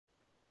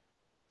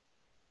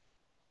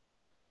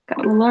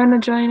Got Lorna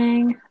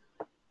joining.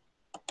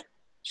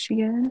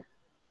 She in?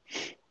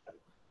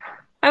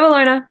 Hi,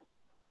 Lorna.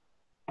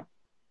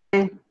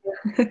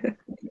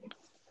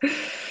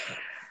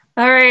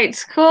 All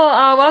right, cool.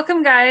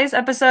 Welcome, guys.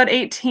 Episode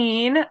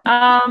 18.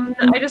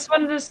 I just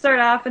wanted to start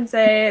off and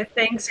say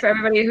thanks for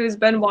everybody who's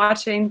been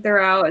watching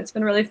throughout. It's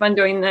been really fun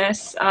doing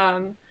this,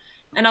 and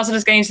also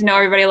just getting to know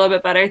everybody a little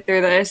bit better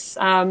through this.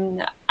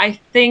 I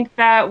think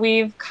that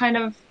we've kind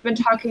of been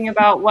talking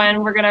about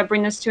when we're going to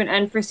bring this to an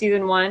end for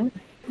season 1.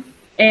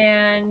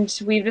 And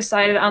we've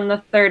decided on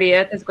the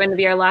 30th is going to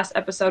be our last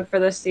episode for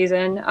this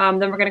season. Then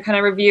we're going to kind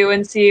of review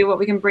and see what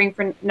we can bring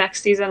for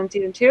next season and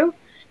season 2.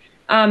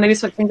 Maybe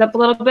switch things up a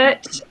little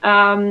bit.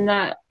 On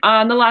the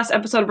last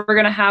episode, we're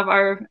going to have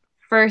our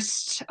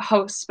first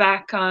hosts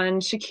back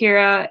on,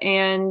 Shakira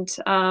and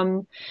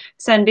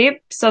Sandeep.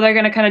 So they're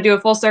going to kind of do a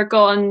full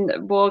circle,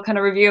 and we'll kind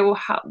of review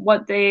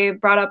what they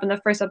brought up in the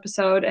first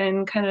episode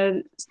and kind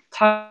of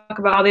talk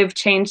about how they've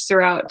changed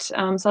throughout. So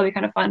that'll be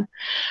kind of fun.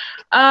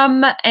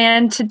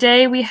 And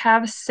today we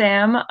have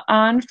Sam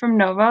on from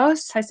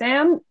Novos. Hi,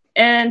 Sam.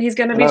 And he's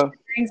going to be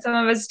sharing some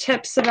of his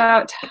tips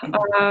about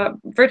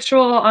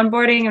virtual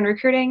onboarding and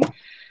recruiting.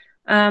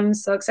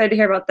 So excited to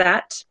hear about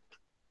that.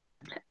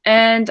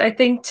 And I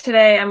think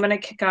today I'm going to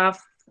kick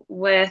off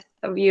with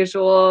a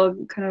usual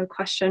kind of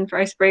question for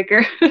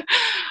icebreaker.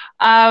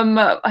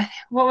 What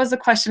was the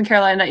question,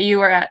 Caroline, that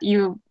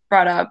you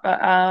brought up?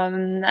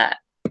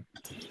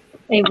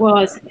 It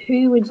was,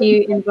 who would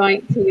you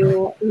invite to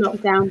your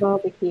lockdown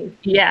barbecue?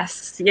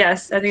 Yes. I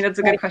think that's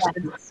a good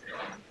question.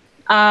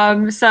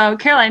 So,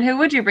 Caroline, who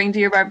would you bring to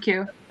your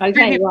barbecue?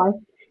 Okay,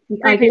 well,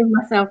 I give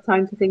myself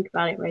time to think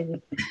about it,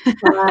 Rosie.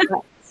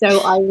 So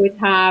I would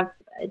have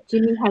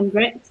Jimi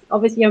Hendrix.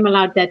 Obviously, I'm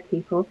allowed dead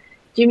people.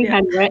 Jimi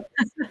Hendrix,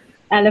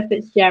 Ella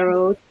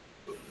Fitzgerald,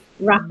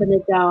 Rafa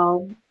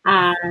Nadal,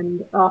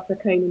 and Arthur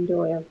Conan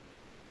Doyle.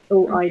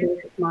 All idols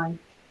of mine.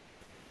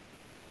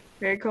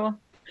 Very cool.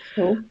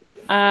 Cool.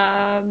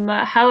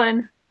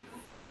 Helen.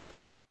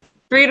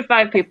 3 to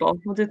 5 people.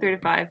 We'll do 3 to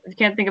 5. If you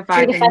can't think of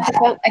 5. 3 to 5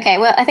 people. Okay,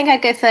 well, I think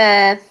I'd go for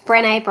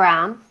Brené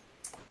Brown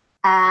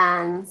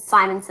and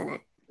Simon Sinek.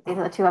 These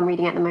are the 2 I'm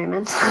reading at the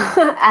moment.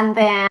 And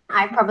then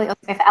I'd probably also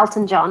go for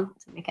Elton John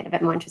to make it a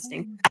bit more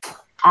interesting.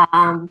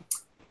 I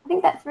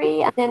think that's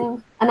 3, and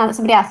then another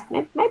somebody else.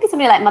 Maybe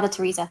somebody like Mother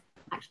Teresa,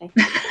 actually.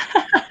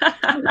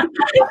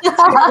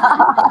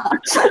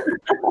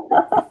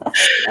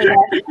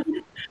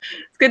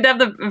 It's good to have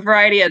the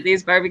variety at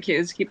these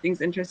barbecues to keep things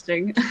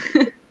interesting.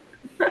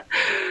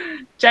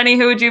 Jenny,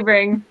 who would you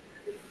bring?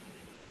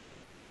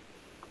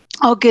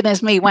 Oh,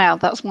 goodness me. Wow,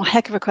 that's one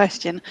heck of a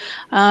question.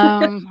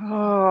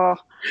 Off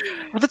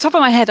the top of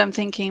my head, I'm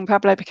thinking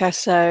Pablo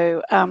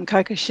Picasso,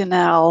 Coco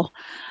Chanel,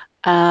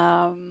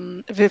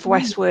 Viv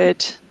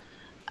Westwood.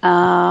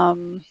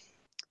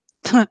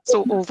 It's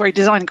all very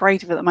design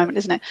creative at the moment,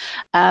 isn't it?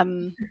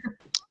 And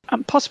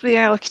possibly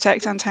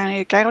architect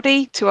Antonio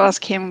Gaudi, to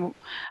ask him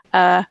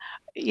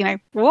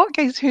what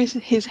goes through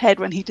his head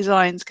when he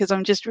designs, because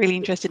I'm just really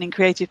interested in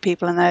creative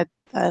people and their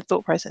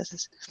thought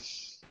processes.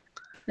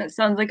 That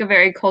sounds like a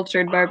very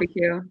cultured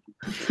barbecue.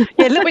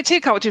 Yeah, a little bit too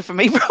cultured for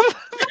me, probably.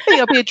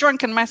 I'll be a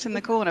drunken mess in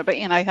the corner, but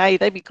hey,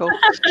 they'd be cool.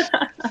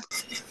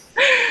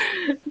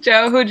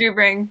 Joe, who'd you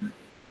bring?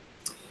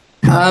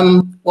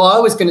 Well, I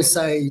was going to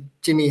say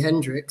Jimi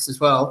Hendrix as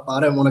well, but I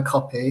don't want to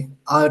copy.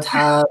 I would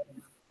have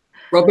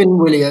Robin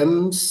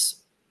Williams,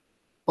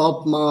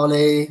 Bob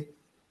Marley,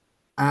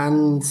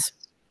 and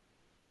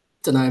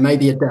don't know,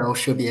 maybe Adele.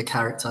 She'll be a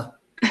character.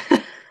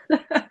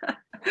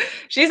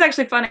 She's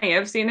actually funny.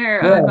 I've seen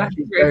her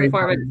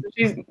before, but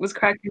she was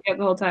cracking me up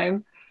the whole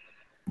time.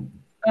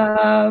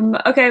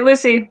 Okay,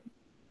 Lucy,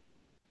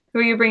 who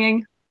are you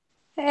bringing?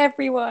 Hey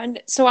everyone.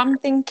 So I'm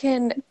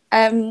thinking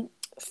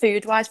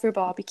food-wise for a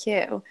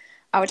barbecue,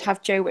 I would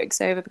have Joe Wicks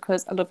over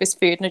because I love his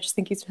food and I just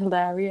think he's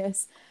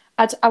hilarious.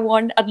 I'd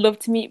love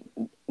to meet,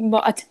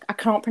 I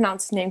can't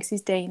pronounce his name because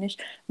he's Danish,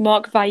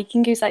 Mark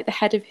Viking, who's like the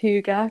head of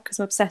Hygge, because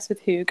I'm obsessed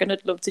with Hygge and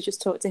I'd love to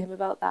just talk to him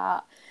about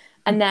that.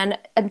 And then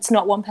it's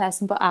not one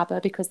person but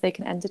ABBA, because they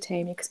can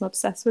entertain me because I'm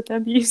obsessed with their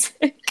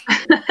music.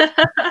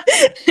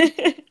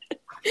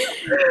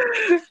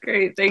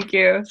 Great, thank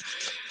you.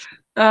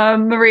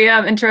 Maria,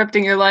 I'm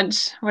interrupting your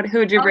lunch. Who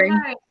would you bring?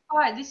 No,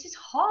 right, this is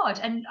hard.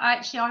 And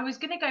actually, I was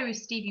going to go with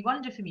Stevie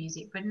Wonder for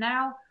music, but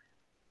now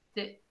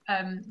that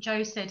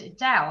Joe said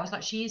Adele, I was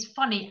like, she is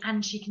funny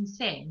and she can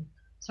sing.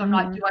 So I'm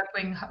like, do I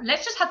bring her?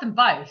 Let's just have them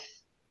both,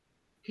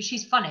 because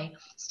she's funny.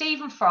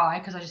 Stephen Fry,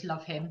 because I just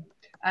love him.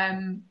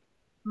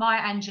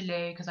 Maya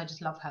Angelou, because I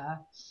just love her.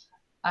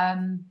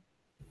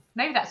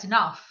 Maybe that's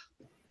enough.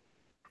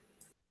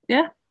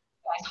 Yeah.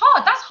 It's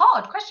hard. That's a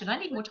hard question. I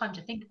need more time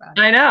to think about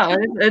it. I know.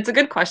 It's a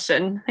good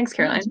question. Thanks,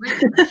 Caroline.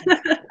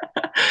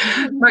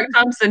 Mark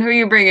Thompson, who are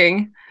you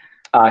bringing?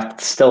 I'm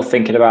still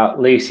thinking about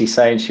Lucy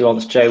saying she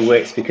wants Joe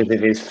Wicks because of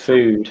his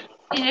food.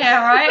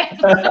 Yeah, right.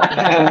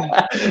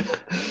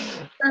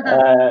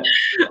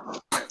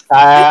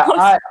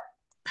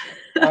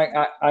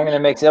 I'm going to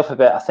mix it up a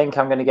bit. I think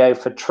I'm going to go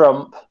for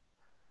Trump,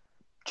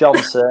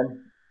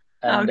 Johnson,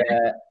 and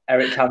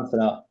Eric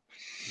Cantona.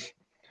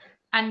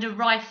 And a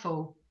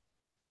rifle.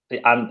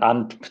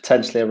 And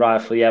potentially a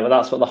rifle, yeah, but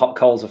that's what the hot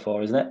coals are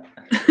for, isn't it?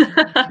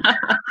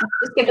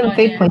 Just give them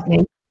food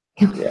poisoning.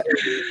 Yeah.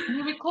 Can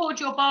you record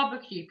your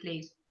barbecue,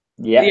 please?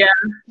 Yeah.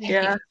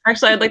 Yeah.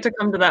 Actually, I'd like to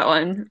come to that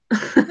one.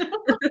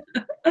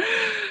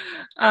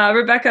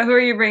 Rebecca, who are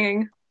you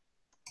bringing?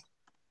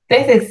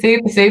 This is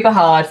super, super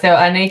hard. So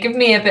I know you give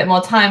me a bit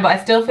more time, but I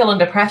still feel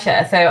under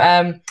pressure.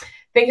 So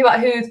thinking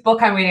about whose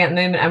book I'm reading at the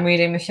moment, I'm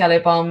reading Michelle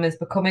Obama's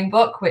Becoming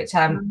book, which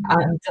I'm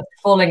just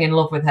falling in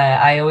love with her.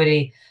 I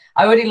already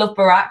love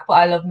Barack, but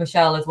I love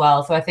Michelle as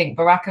well. So I think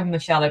Barack and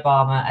Michelle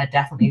Obama are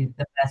definitely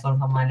the first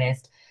ones on my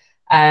list.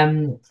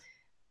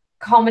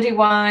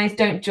 Comedy-wise,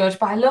 don't judge,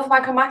 but I love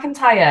Michael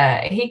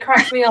McIntyre. He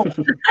cracks me up. It's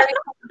very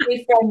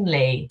family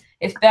friendly.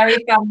 It's very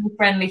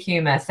family-friendly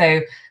humour.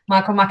 So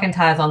Michael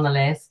McIntyre's on the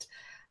list.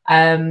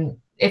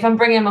 If I'm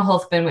bringing my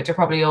husband, which I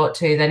probably ought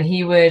to, then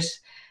he would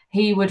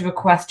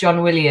request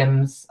John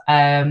Williams. He's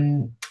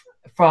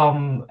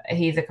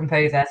a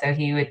composer, so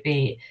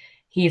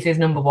he's his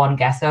number one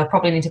guest. So I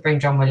probably need to bring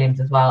John Williams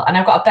as well. And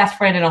I've got a best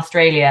friend in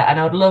Australia, and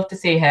I would love to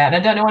see her. And I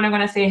don't know when I'm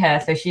going to see her,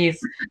 so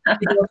she's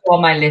also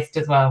on my list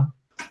as well.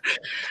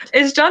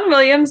 Is John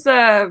Williams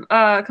the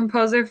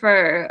composer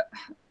for?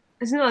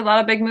 Isn't it a lot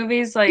of big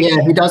movies? Like yeah,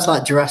 he does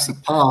like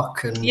Jurassic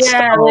Park and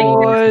Star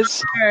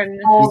Wars, Harry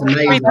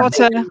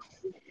Potter,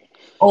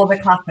 all the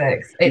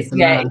classics. It's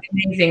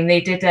amazing. They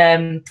did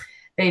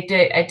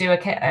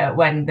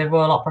when the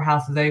Royal Opera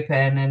House was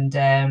open and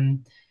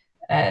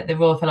the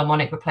Royal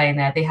Philharmonic were playing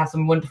there. They have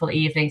some wonderful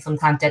evenings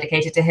sometimes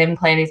dedicated to him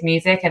playing his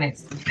music, and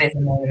it's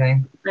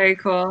amazing. Very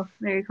cool.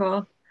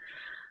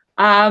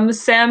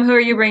 Sam, who are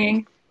you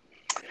bringing?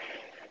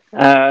 So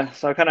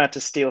I kind of had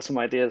to steal some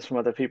ideas from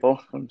other people.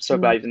 I'm so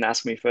glad you didn't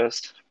ask me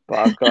first. But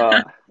I've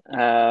got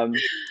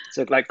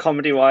so like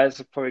comedy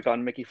wise, I've probably got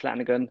Mickey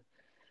Flanagan.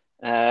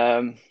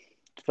 For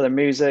the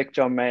music,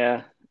 John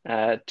Mayer.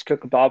 To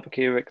cook a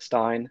barbecue, Rick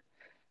Stein,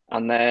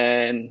 and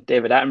then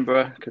David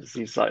Attenborough because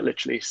he's like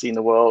literally seen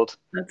the world.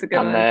 That's a good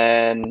one. And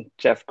then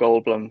Jeff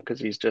Goldblum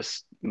because he's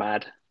just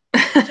mad.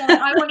 So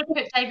I want to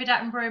put David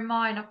Attenborough in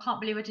mine. I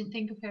can't believe I didn't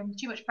think of him.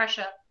 Too much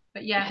pressure,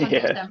 but yeah,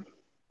 100%.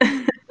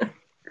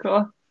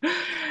 Cool.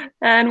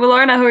 And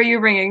Wilorna, who are you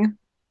bringing?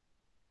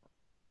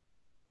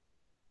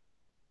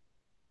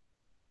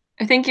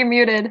 I think you're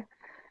muted.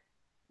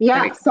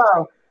 Yeah,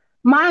 so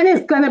mine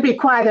is going to be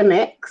quite a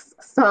mix.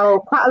 So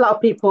quite a lot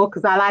of people,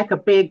 because I like a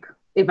big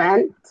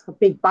event, a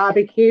big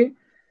barbecue.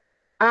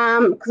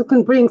 Because we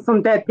can bring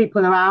some dead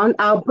people around.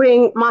 I'll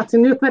bring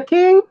Martin Luther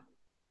King,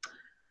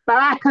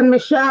 Barack and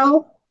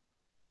Michelle,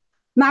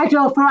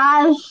 Nigel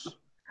Farage,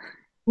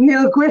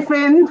 Neil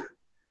Griffin,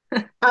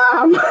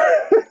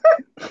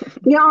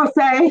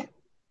 Beyonce,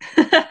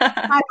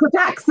 Michael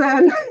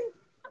Jackson,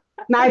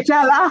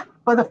 Nigella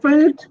for the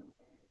food,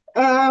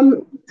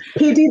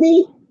 P.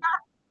 Diddy,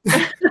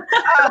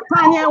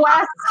 Kanye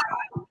West,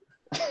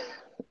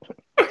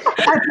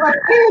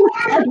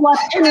 Edward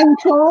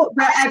Innington,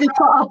 the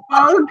editor of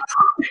Vogue,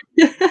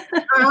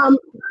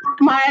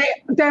 my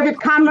David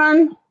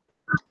Cameron,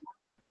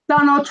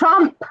 Donald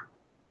Trump,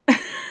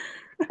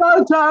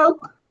 Bojo,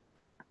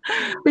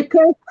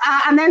 because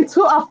and then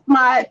two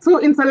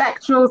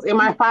intellectuals in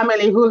my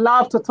family who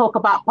love to talk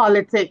about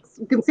politics.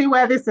 You can see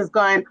where this is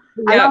going.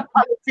 I love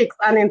politics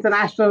and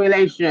international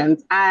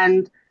relations,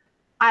 and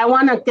I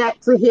want to get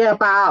to hear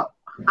about.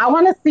 I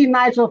want to see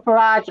Nigel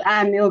Farage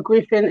and Neil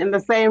Griffin in the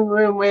same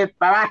room with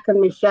Barack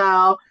and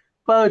Michelle,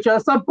 Bojo.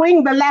 So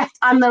bring the left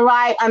and the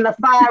right and the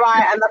far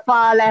right and the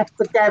far left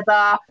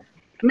together.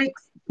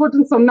 Put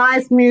in some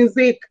nice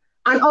music.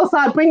 And also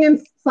I bring in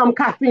some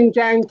Catherine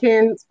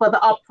Jenkins for the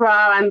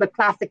opera and the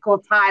classical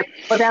type.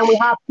 But then we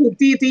have P.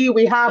 Diddy,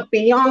 we have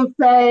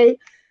Beyonce.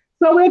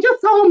 So we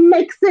just all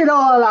mix it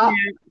all up.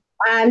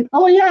 And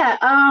I'll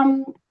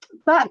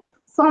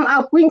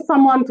bring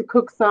someone to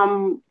cook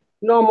some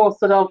normal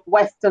sort of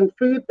Western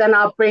food. Then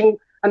I'll bring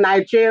a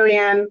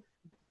Nigerian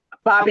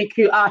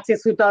barbecue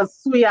artist who does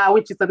suya,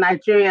 which is a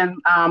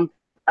Nigerian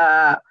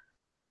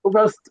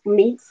roast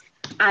meat.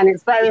 And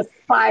it's very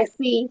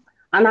spicy.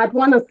 And I'd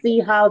want to see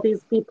how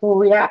these people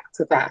react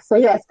to that. So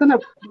yeah, it's going to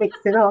mix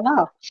it all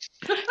up.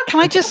 Can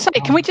I just say,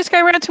 can we just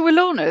go around to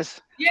Wilorna's?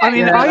 Yeah, I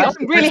mean, I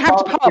really have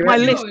to part my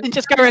list and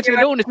just go around to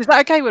Wilorna's. Is that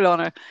okay,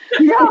 Wilorna?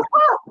 Yeah,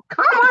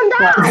 come on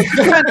down.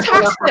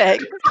 Fantastic.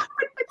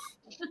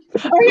 Honestly,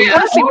 if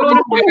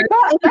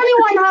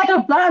anyone had a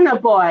Burna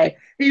Boy,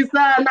 he's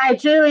a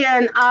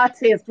Nigerian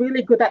artist,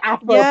 really good at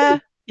Afrobeat.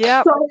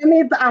 Yeah. So we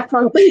need the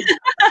Afrobeat.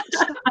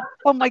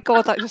 Oh my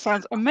God, that just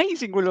sounds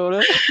amazing,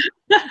 Wilorna.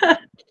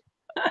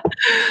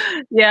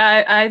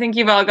 Yeah, I think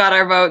you've all got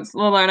our votes.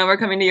 Wilorna, we're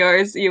coming to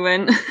yours. You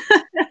win.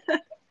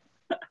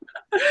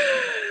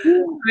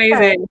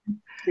 Amazing.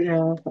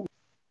 Yeah.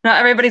 Not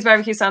everybody's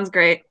barbecue sounds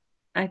great.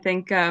 I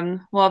think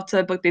we'll have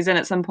to book these in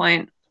at some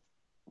point.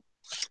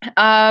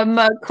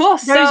 Cool.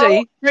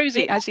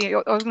 Rosie, actually, I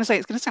was going to say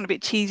it's going to sound a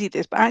bit cheesy,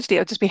 this, but actually,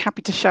 I'd just be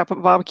happy to show up at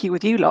a barbecue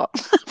with you lot.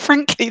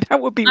 Frankly,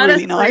 that would be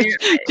really nice.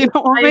 Do you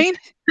know what I mean?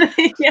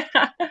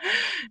 Yeah.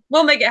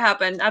 We'll make it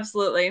happen.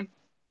 Absolutely.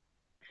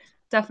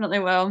 Definitely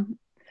will.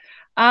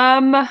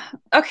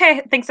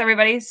 Okay, thanks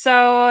everybody.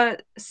 So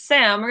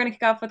Sam, we're gonna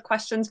kick off with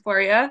questions for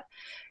you.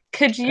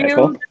 Could you,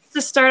 cool.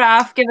 to start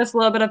off, give us a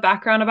little bit of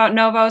background about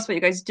Novos, what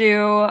you guys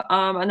do,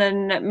 and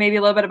then maybe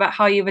a little bit about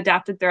how you've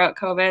adapted throughout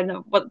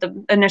COVID, what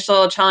the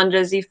initial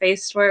challenges you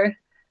faced were?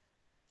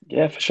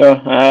 Yeah, for sure.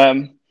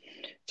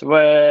 So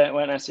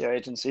we're an SEO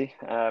agency.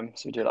 So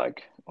we do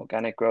like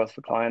organic growth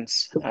for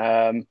clients.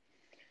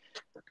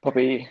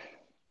 Probably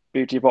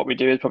beauty of what we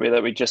do is probably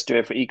that we just do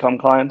it for ecom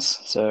clients.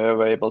 So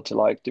we're able to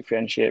like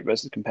differentiate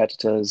versus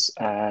competitors,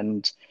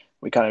 and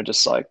we kind of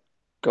just like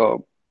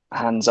go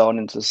hands-on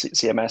into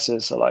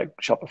CMSs, so like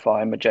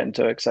Shopify,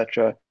 Magento,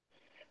 etc.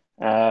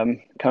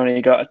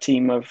 Currently got a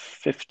team of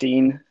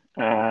 15,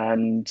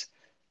 and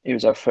it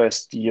was our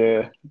first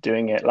year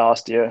doing it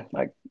last year,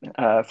 like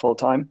full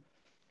time.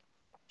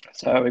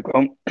 So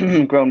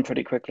we've grown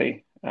pretty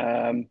quickly,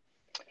 and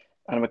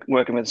we're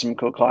working with some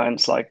cool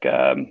clients like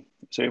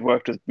so we've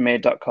worked with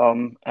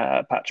Made.com,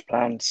 Patch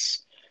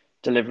Plants,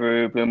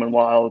 Deliveroo, Bloom and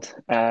Wild,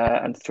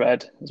 and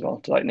Thread as well,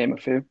 to like name a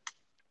few.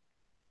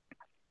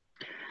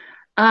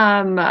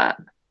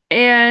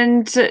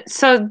 And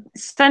so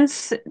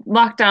since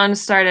lockdown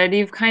started,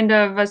 you've kind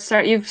of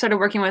started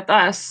working with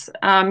us,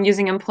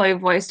 using Employee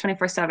Voice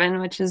 24/7,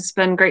 which has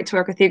been great to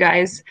work with you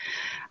guys.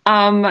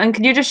 And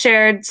could you just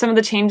share some of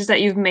the changes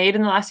that you've made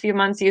in the last few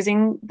months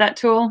using that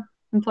tool,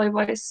 Employee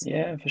Voice?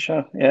 Yeah, for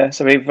sure. Yeah,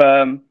 so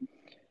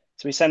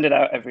we send it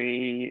out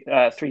every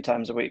 3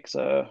 times a week,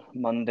 so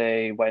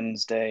Monday,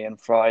 Wednesday, and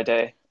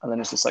Friday, and then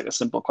it's just like a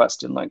simple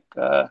question like,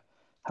 "How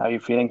are you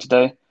feeling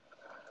today?"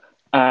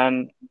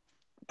 And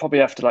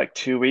probably after like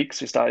 2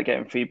 weeks, we started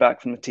getting feedback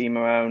from the team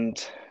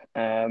around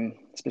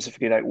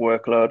specifically like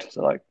workload.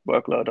 So like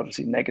workload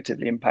obviously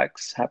negatively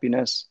impacts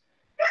happiness.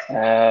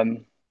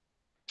 Kind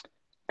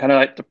of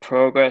like the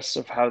progress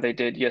of how they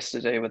did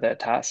yesterday with their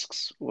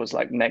tasks was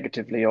like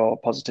negatively or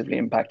positively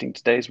impacting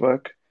today's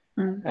work.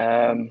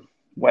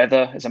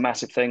 Weather is a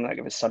massive thing. Like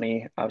if it's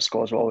sunny, our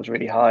scores were always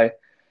really high.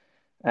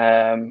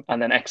 And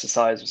then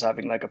exercise was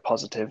having like a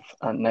positive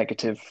and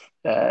negative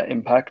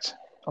impact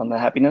on their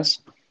happiness.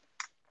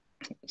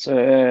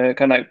 So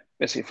kind of like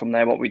basically from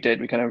there, what we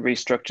did, we kind of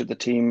restructured the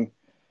team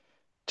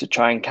to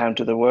try and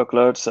counter the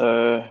workload.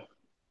 So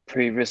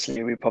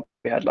previously we probably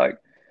had like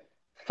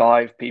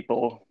 5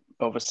 people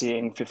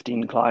overseeing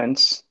 15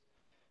 clients,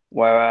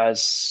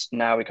 whereas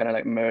now we kind of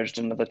like merged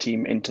another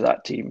team into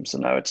that team. So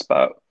now it's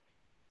about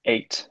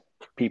 8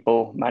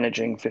 people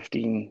managing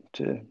 15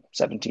 to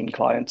 17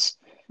 clients.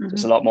 So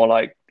it's a lot more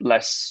like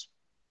less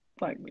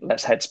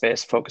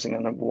headspace, focusing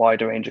on a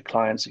wider range of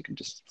clients. You can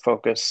just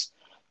focus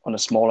on a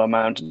smaller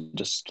amount and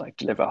just like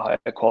deliver higher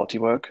quality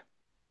work.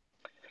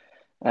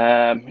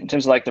 In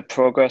terms of like the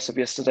progress of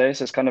yesterday,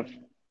 so it's kind of,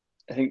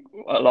 I think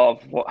a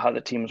lot of how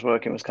the team was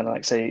working was kind of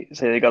like say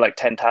they got like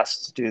 10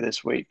 tasks to do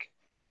this week.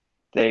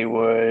 It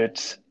would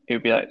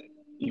be like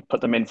you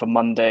put them in for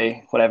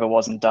Monday, whatever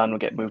wasn't done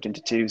would get moved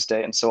into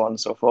Tuesday, and so on and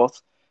so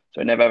forth.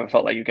 So it never ever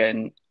felt like you're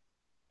getting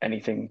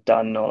anything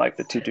done, or like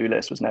the to-do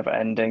list was never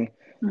ending.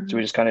 So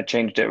we just kind of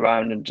changed it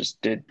around and just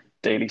did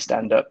daily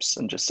stand-ups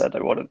and just said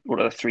like, what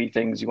are the 3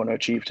 things you want to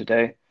achieve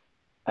today?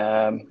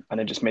 And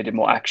it just made it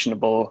more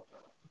actionable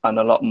and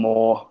a lot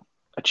more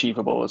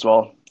achievable as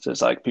well. So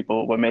it's like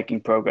people were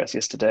making progress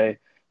yesterday,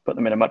 put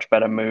them in a much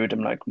better mood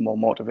and like more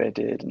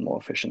motivated and more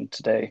efficient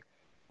today.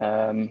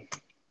 So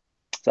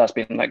that's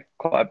been like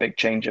quite a big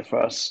changer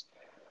for us.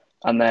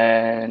 And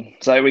then,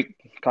 so we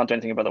can't do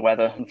anything about the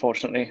weather,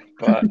 unfortunately,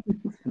 but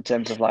in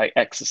terms of like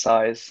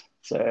exercise,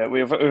 so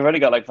we've already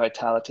got like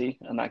Vitality,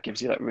 and that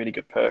gives you like really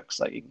good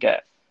perks. Like you can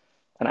get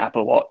an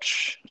Apple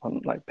Watch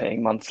on like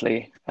paying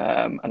monthly,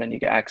 and then you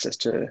get access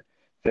to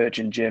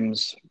Virgin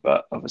gyms,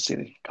 but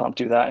obviously you can't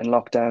do that in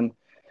lockdown.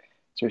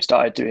 So we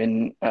started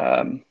doing,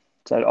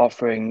 started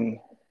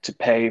offering to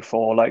pay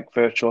for like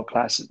virtual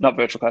classes, not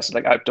virtual classes,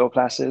 like outdoor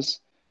classes.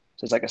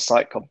 So it's like a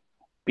site called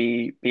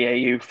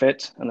BAU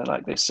Fit, and then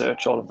like they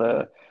search all of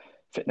the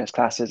fitness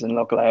classes in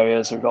local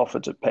areas. So we've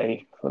offered to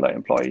pay for like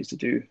employees to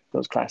do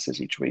those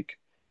classes each week.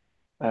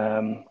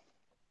 And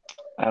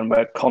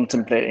we're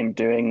contemplating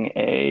doing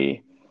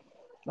a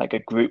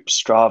group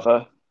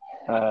Strava.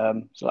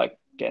 So like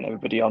getting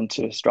everybody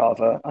onto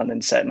Strava and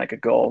then setting like a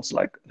goal. So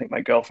like I think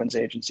my girlfriend's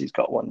agency's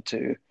got one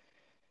to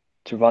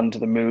run to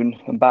the moon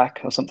and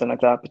back or something like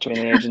that between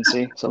the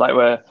agency. So like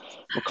we're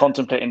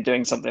contemplating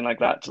doing something like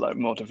that to like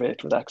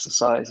motivate with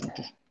exercise, and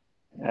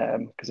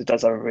because it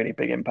does have a really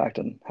big impact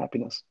on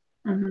happiness.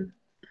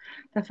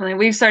 Definitely.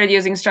 We've started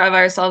using Strava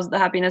ourselves, the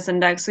happiness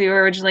index. We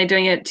were originally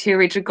doing it to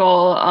reach a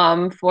goal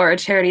for a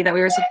charity that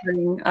we were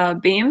supporting,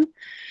 Beam.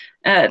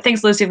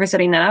 Thanks, Lucy, for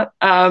setting that up.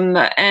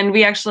 And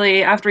we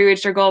actually, after we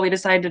reached our goal, we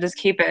decided to just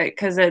keep it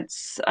because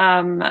it's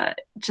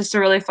just a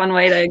really fun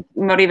way to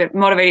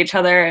motivate each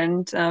other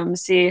and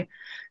see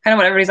kind of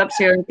what everybody's up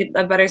to and get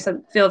a better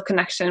feel of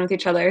connection with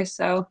each other.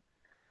 So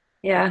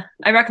yeah,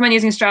 I recommend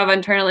using Strava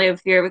internally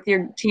with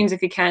your teams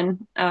if you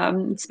can.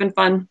 It's been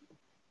fun.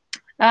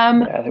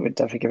 Yeah, I think we'd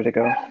definitely give it a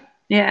go.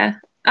 Yeah.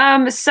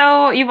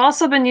 So you've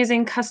also been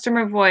using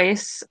customer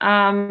voice.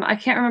 I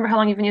can't remember how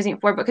long you've been using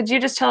it for, but could you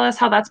just tell us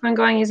how that's been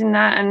going using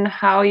that and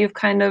how you've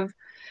kind of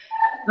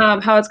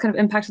how it's kind of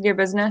impacted your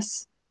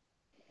business?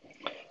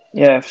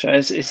 Yeah, for sure.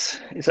 It's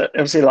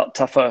obviously a lot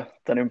tougher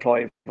than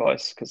employee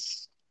voice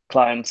because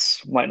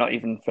clients might not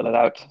even fill it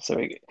out. So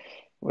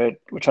we're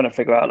trying to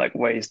figure out like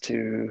ways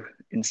to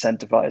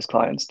incentivize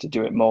clients to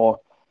do it more,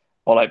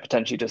 or like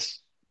potentially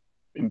just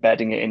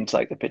embedding it into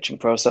like the pitching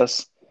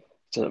process,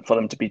 so for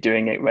them to be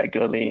doing it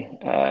regularly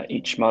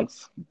each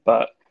month.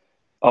 But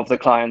of the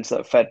clients that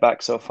have fed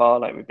back so far,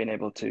 like um, we've been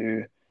able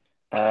to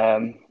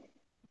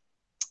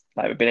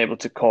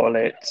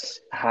correlate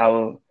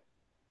how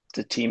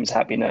the team's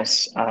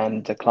happiness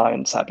and the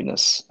client's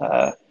happiness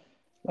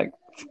like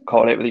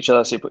correlate with each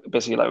other. So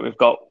basically, like we've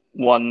got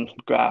one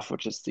graph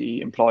which is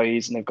the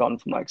employees, and they've gone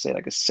from like say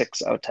like a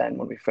 6 out of 10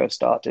 when we first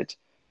started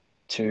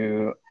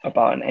to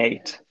about an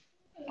 8,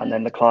 and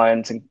then the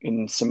clients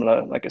in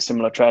similar like a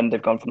similar trend,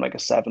 they've gone from like a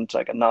 7 to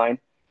like a 9.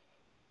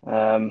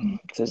 So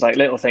it's like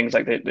little things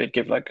like they'd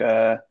give like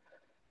a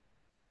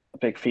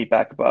big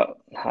feedback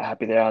about how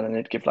happy they are, and then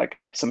they'd give like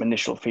some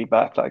initial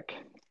feedback like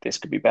this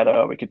could be better,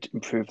 or we could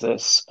improve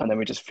this, and then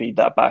we just feed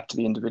that back to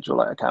the individual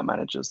like account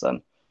managers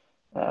then.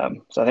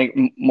 So I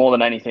think more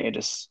than anything,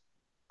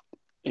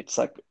 it's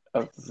like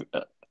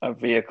a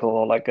vehicle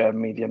or like a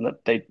medium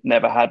that they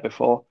never had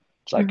before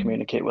to like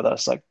communicate with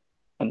us like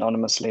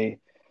anonymously,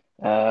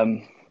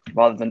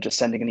 rather than just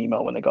sending an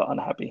email when they got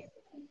unhappy.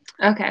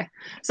 Okay.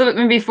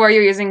 So before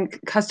you're using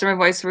customer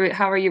voice,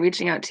 how are you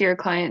reaching out to your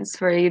clients?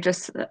 Were you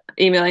just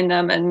emailing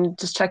them and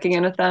just checking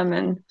in with them?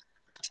 And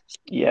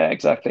yeah,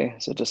 exactly.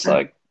 So just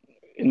like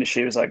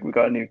initially it was like we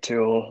got a new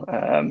tool.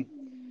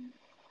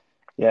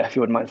 Yeah, if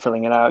you wouldn't mind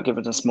filling it out,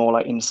 giving us more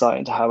like insight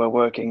into how we're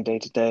working day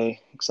to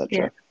day,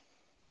 etc.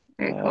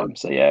 Very cool.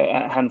 So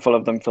yeah, a handful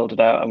of them filled it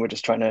out, and we're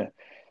just trying to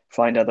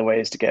find other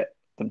ways to get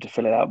them to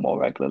fill it out more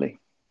regularly.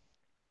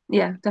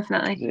 Yeah,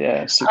 definitely.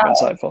 Yeah, super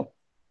insightful.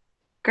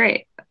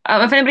 Great.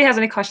 If anybody has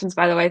any questions,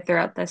 by the way,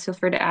 throughout this, feel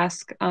free to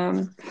ask.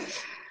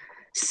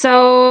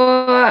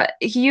 So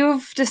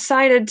you've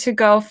decided to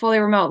go fully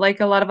remote,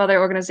 like a lot of other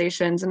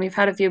organizations, and we've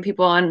had a few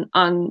people on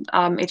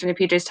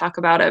HNAPJs talk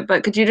about it.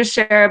 But could you just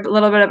share a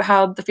little bit about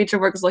how the future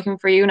work is looking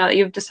for you now that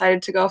you've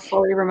decided to go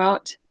fully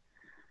remote?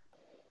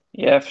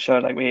 Yeah, for sure.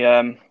 Like we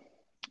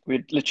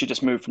literally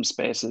just moved from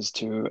Spaces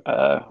to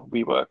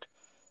WeWork,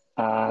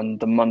 and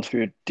the month we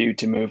were due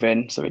to move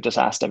in, so we just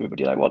asked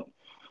everybody like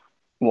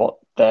what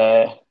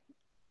their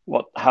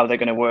how they're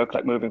going to work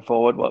like moving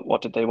forward,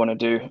 what did they want to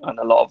do, and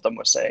a lot of them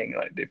were saying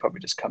like they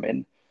probably just come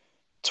in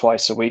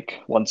twice a week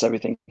once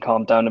everything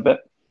calmed down a bit.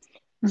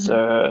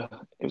 So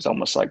it was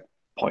almost like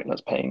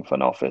pointless paying for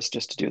an office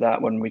just to do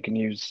that when we can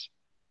use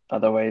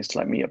other ways to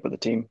like meet up with the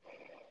team.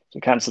 So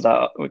we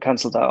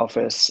cancelled that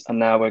office, and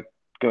now we're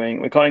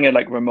calling it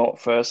like remote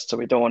first. So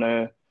we don't want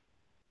to.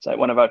 It's like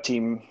one of our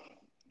team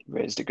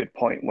raised a good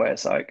point where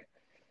it's like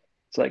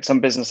some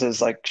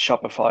businesses like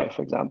Shopify,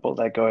 for example,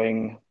 they're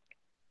going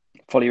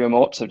fully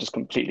remote, so just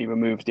completely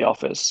remove the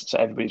office, so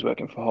everybody's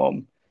working from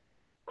home.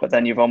 But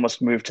then you've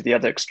almost moved to the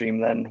other extreme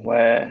then,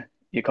 where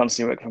you're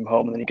constantly working from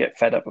home, and then you get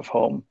fed up of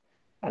home,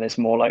 and it's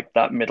more like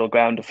that middle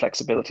ground of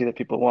flexibility that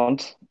people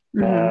want.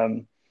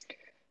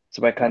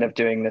 So we're kind of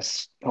doing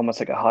this almost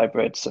like a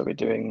hybrid. So we're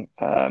doing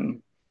at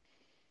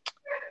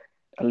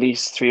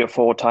least 3 or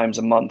 4 times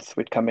a month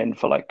we'd come in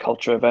for like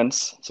culture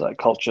events. So like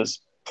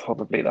culture's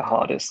probably the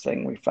hardest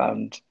thing we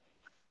found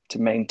to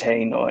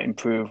maintain or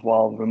improve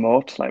while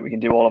remote. Like we can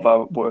do all of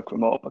our work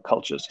remote, but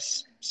culture is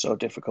just so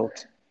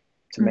difficult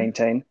to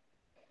maintain.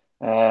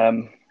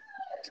 So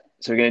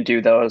we're going to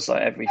do those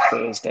like every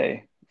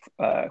Thursday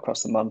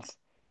across the month.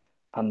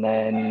 And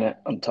then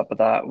on top of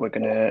that, we're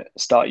going to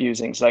start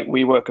using, so like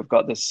WeWork have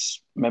got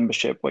this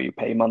membership where you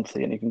pay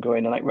monthly and you can go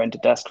in and like rent a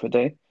desk for a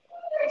day.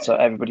 So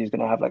everybody's going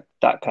to have like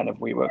that kind of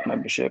WeWork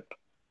membership.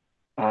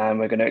 And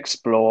we're going to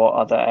explore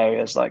other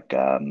areas like,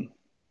 I don't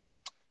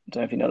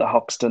know if you know the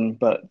Hoxton,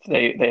 but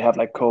they have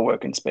like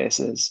co-working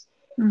spaces,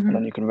 and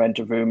then you can rent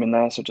a room in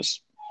there. So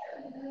just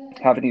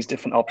having these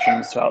different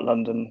options throughout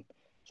London,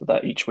 so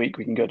that each week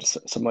we can go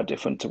to somewhere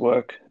different to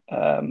work.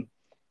 And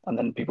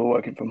then people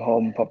working from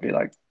home probably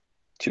like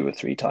 2 or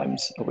 3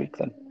 times a week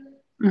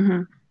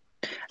then.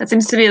 That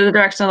seems to be the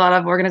direction a lot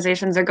of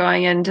organizations are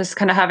going in, just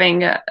kind of having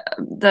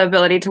the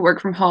ability to work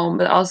from home,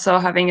 but also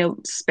having a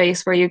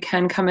space where you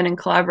can come in and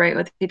collaborate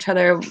with each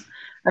other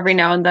every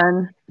now and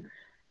then.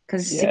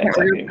 Because you can't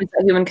really replace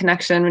that human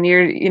connection when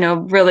you're,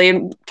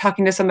 really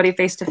talking to somebody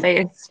face to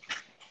face.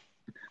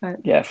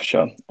 Yeah, for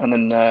sure. And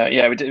then,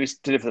 we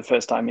did it for the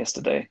first time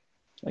yesterday.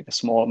 Like a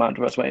small amount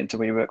of us went into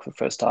WeWork for the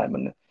first time,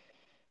 and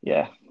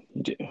yeah,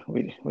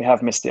 we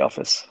have missed the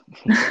office.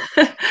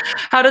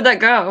 How did that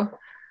go?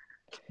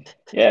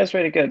 Yeah, it's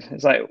really good.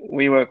 It's like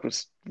WeWork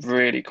was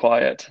really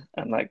quiet,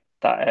 and like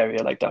that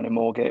area, like down in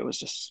Moorgate,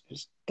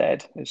 was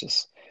dead.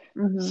 It's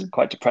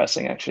quite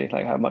depressing actually,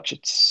 like how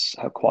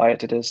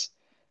quiet it is.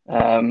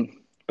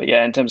 But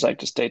yeah, in terms of like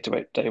just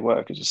day-to-day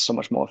work, it's just so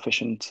much more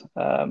efficient.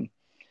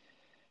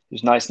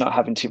 was nice not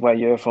having to wear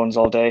earphones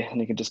all day, and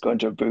you can just go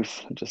into a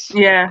booth and just go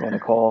on a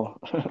call.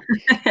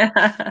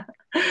 Yeah.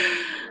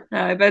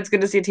 I bet it's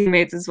good to see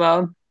teammates as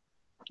well.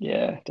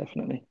 Yeah,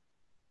 definitely.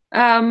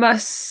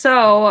 As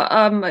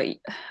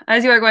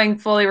you are going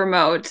fully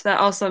remote, that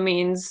also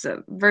means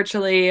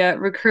virtually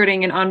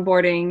recruiting and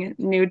onboarding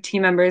new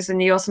team members.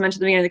 And you also mentioned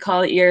at the beginning of the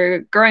call that you're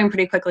growing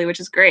pretty quickly,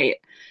 which is great.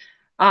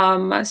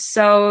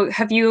 So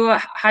have you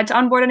had to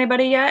onboard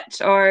anybody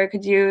yet, or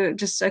could you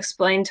just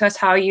explain to us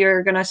how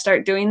you're going to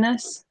start doing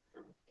this?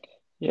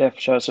 Yeah, for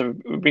sure. So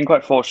we've been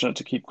quite fortunate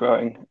to keep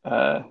growing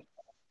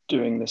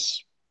during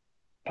this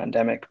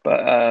pandemic,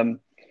 but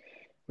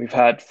we've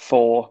had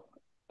four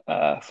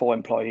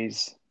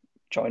employees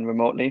join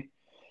remotely.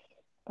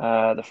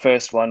 The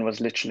first one was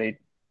literally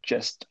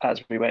just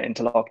as we went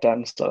into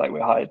lockdown. So like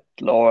we hired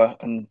Laura,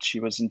 and she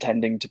was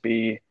intending to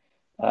be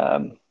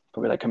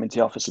probably like come into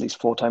the office at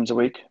least 4 times a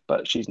week,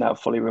 but she's now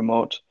fully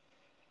remote.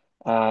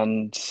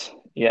 And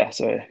yeah,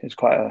 so it's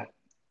quite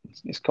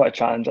a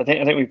challenge. I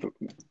think we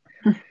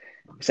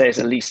say it's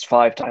at least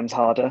 5 times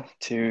harder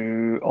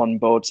to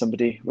onboard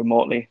somebody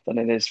remotely than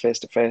it is face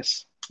to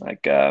face.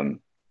 Like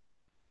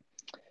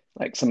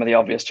some of the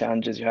obvious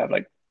challenges you have,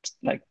 like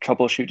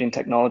troubleshooting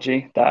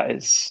technology, that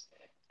is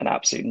an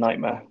absolute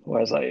nightmare.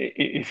 Whereas like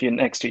if you're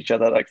next to each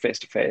other, like face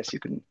to face, you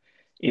can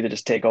either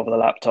just take over the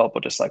laptop or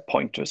just like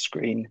point to a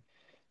screen.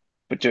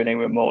 But doing it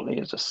remotely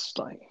is just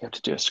like you have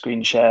to do a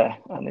screen share,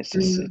 and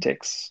it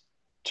takes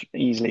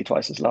easily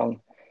twice as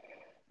long.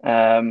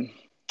 And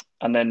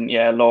then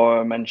yeah,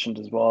 Laura mentioned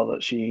as well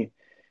that she,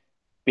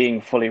 being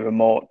fully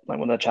remote, like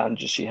one of the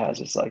challenges she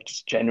has is like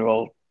just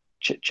general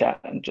chit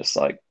chat and just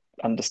like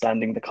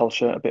understanding the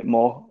culture a bit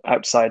more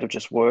outside of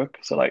just work.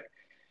 So like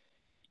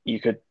you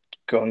could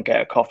go and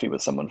get a coffee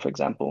with someone, for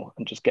example,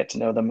 and just get to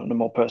know them on a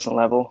more personal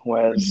level.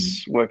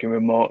 Whereas working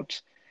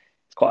remote,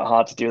 it's quite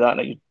hard to do that.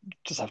 Like you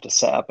just have to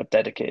set up a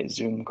dedicated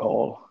Zoom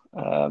call,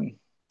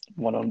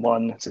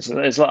 one-on-one. So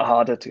it's a lot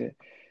harder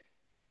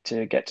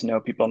to get to know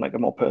people on like a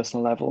more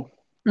personal level.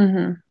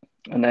 And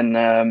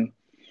then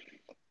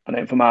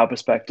from our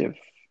perspective,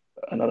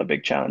 another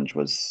big challenge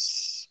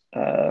was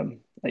that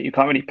you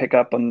can't really pick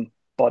up on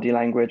body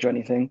language or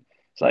anything.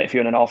 So like if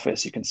you're in an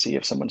office, you can see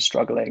if someone's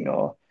struggling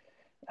or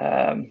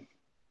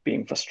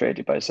being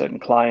frustrated by a certain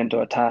client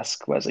or a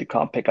task, whereas you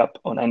can't pick up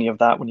on any of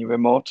that when you're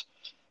remote.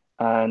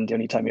 And the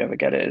only time you ever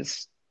get it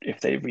is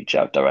if they reach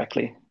out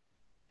directly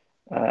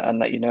and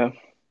let you know.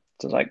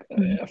 So like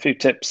a few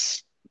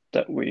tips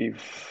that we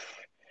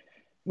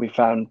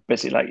found,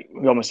 basically like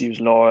we almost use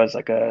Laura as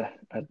like a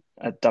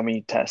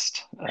dummy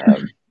test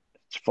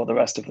for the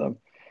rest of them,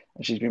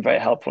 and she's been very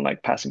helpful,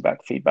 like passing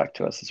back feedback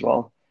to us as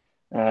well.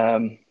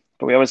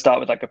 But we always start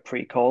with like a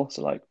pre-call.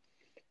 So like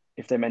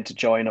if they're meant to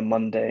join on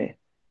Monday,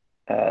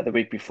 the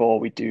week before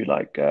we do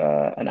like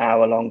an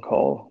hour-long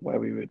call where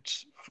we would,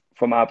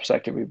 from our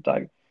perspective, we would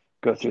like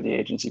go through the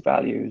agency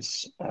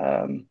values,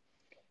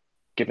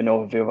 give an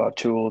overview of our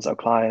tools, our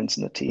clients,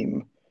 and the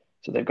team,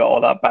 so they've got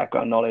all that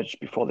background knowledge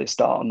before they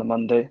start on the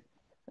Monday.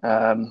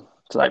 So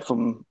like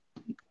from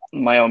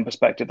my own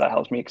perspective, that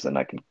helps me because then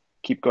I can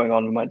keep going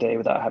on with my day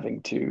without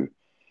having to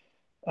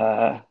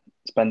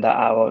spend that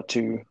hour or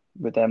two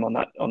with them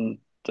on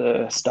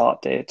the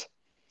start date.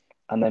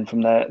 And then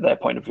from their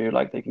point of view,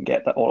 like they can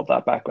get all of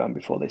that background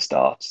before they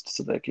start,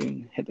 so they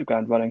can hit the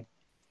ground running.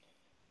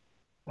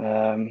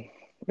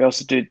 We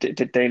also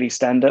did daily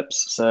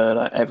stand-ups. So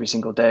like every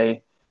single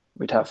day,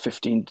 we'd have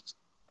 15,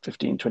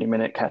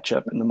 20-minute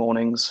catch-up in the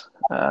mornings.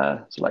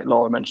 So like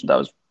Laura mentioned, that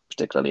was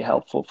particularly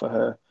helpful for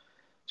her.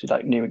 She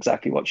like knew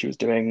exactly what she was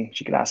doing.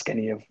 She could ask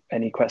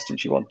any question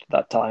she wanted at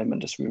that time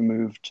and just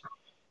removed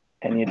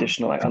any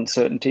additional like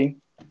uncertainty.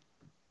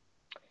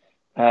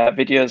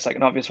 Video is like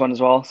an obvious one as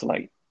well. So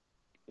like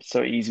it's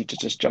so easy to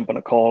just jump on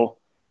a call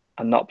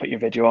and not put your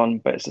video on,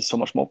 but it's just so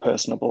much more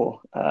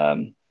personable.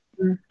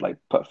 Like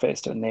put a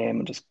face to a name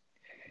and just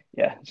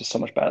it's just so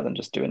much better than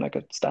just doing like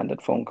a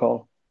standard phone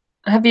call.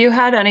 Have you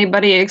had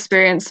anybody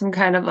experience some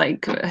kind of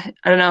like, I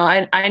don't know,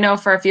 I know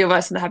for a few of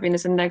us in the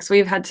Happiness Index,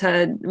 we've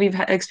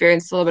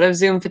experienced a little bit of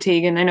Zoom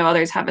fatigue, and I know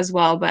others have as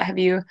well, but have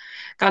you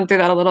gone through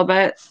that a little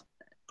bit?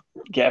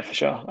 Yeah, for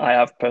sure. I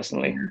have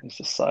personally. It's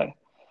just like,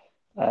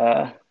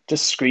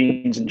 just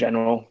screens in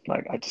general.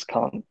 Like I just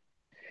can't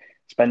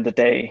spend the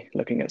day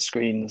looking at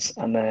screens,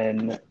 and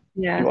then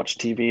you watch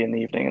TV in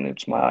the evening and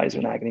it's my eyes are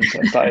in agony. So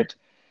I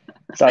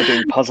started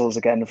doing puzzles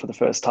again for the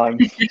first time.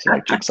 So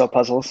like jigsaw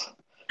puzzles.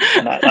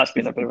 And that's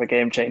been a bit of a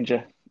game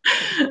changer.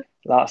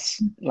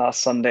 Last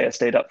Sunday, I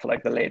stayed up for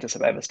like the latest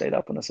I've ever stayed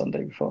up on a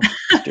Sunday before,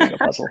 just doing a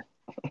puzzle.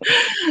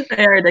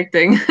 They are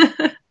addicting.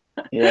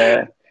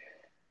 Yeah,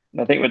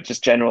 and I think with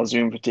just general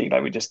Zoom fatigue,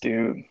 like we just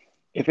do,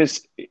 if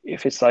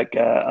it's like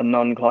a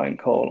non-client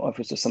call, or if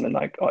it's just something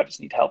like, oh, I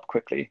just need help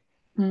quickly,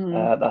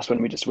 that's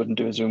when we just wouldn't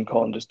do a Zoom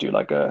call and just do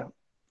like a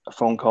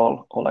phone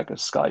call or like a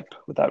Skype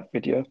without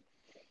video.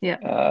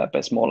 Yeah, but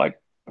it's more like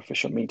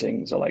official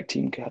meetings or like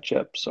team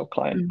catch-ups or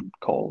client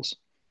calls.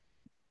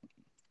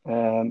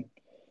 A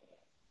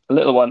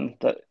little one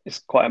that is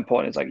quite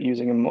important is like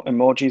using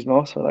emojis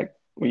more. So like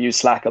we use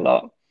Slack a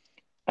lot,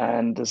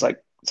 and there's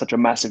like such a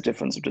massive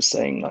difference of just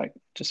saying like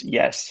just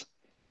yes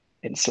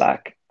in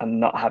Slack and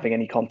not having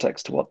any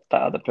context to what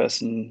that other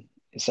person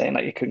is saying.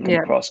 Like it can come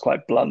across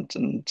quite blunt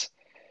and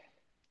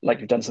like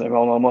you've done something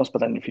wrong almost, but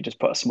then if you just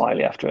put a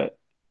smiley after it,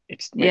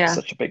 it makes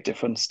such a big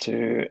difference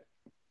to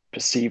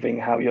perceiving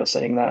how you're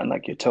saying that and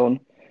like your tone.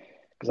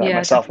 Because like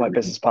myself, my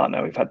business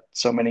partner, we've had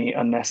so many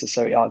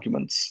unnecessary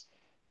arguments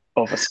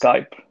over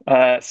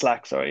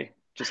Slack, sorry,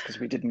 just because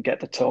we didn't get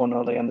the tone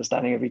or the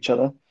understanding of each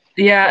other.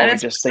 Yeah, or and we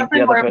it's just think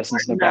the other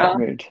person's in a bad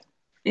mood.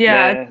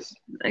 Yeah,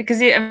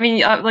 because I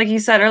mean, like you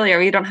said earlier,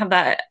 we don't have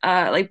that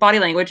like body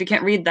language. You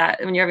can't read that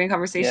when you're having a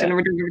conversation. And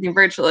we're doing everything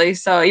virtually,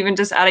 so even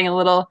just adding a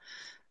little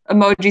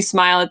emoji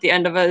smile at the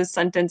end of a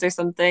sentence or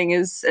something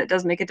it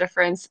does make a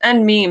difference.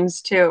 And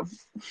memes too.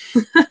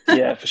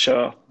 Yeah, for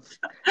sure.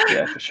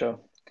 Yeah, for sure.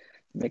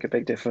 Make a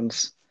big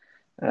difference.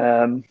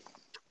 And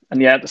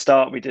yeah, at the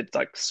start we did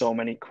like so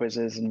many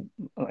quizzes and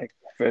like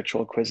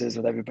virtual quizzes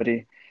with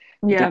everybody.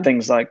 We did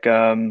things like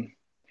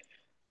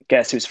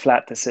guess whose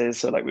flat this is.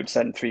 So like we'd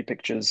send 3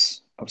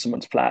 pictures of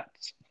someone's flat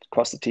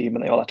across the team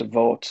and they all had to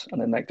vote,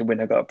 and then like the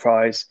winner got a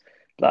prize.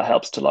 That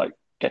helps to like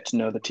get to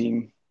know the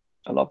team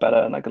a lot better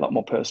and like a lot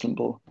more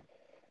personable.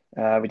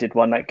 We did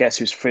one like guess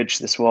whose fridge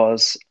this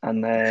was,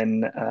 and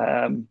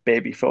then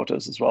baby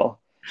photos as well,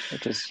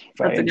 which is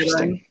very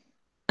interesting.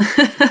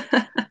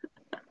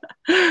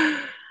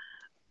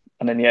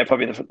 And then yeah,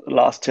 probably the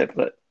last tip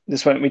that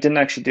this one we didn't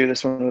actually do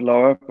this one with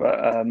Laura,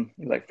 but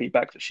like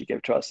feedback that she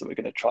gave to us that we're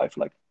going to try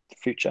for like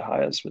future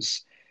hires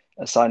was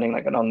assigning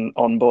like an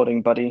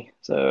onboarding buddy.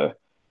 So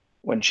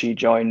when she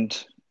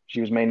joined,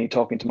 she was mainly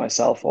talking to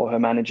myself or her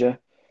manager,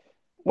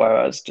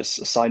 whereas just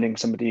assigning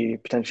somebody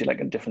potentially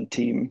like a different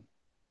team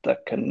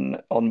that can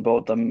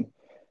onboard them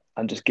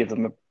and just give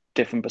them a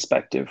different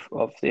perspective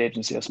of the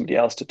agency or somebody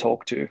else to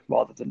talk to,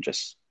 rather than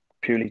just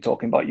purely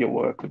talking about your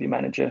work with your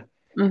manager.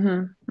 As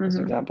an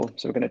example.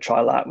 So we're going to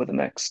try that with the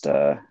next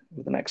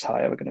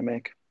hire we're going to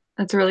make.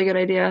 That's a really good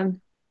idea.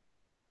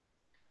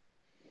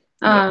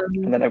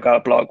 And then I've got a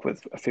blog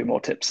with a few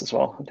more tips as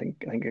well. I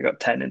think I got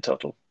 10 in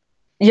total.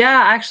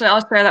 Yeah, actually,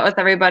 I'll share that with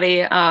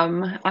everybody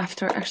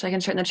after. Actually, I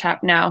can share it in the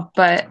chat now,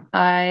 but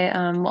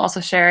I will also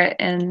share it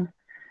in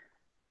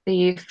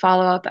the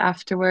follow-up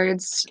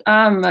afterwards.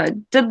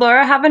 Did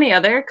Laura have any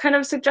other kind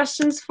of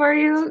suggestions for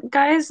you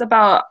guys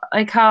about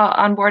like how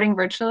onboarding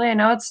virtually? I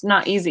know it's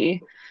not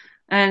easy,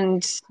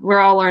 and we're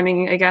all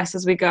learning, I guess,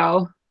 as we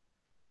go.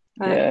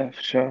 But... Yeah,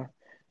 for sure.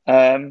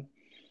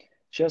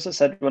 She also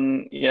said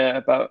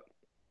about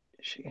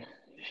she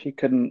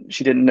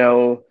didn't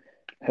know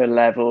her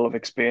level of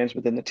experience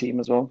within the team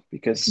as well,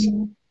 because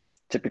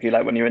typically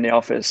like when you're in the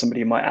office,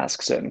 somebody might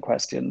ask certain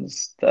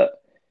questions that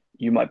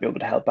you might be able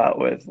to help out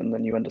with, and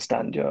then you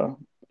understand you're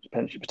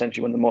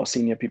potentially one of the more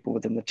senior people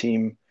within the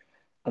team,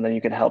 and then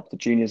you can help the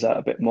juniors out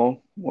a bit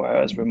more.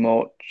 Whereas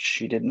remote,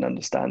 she didn't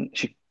understand,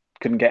 she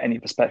couldn't get any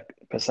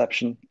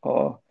perception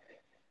or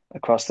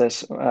across the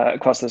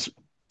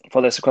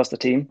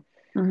team.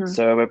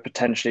 So we're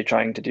potentially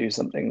trying to do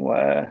something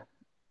where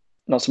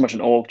not so much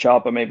an org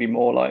chart, but maybe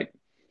more like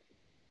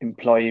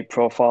employee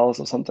profiles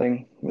or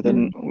something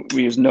within.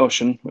 We use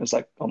Notion as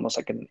like almost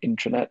like an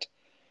intranet,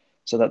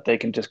 so that they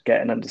can just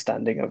get an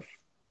understanding of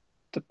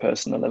the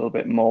person a little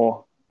bit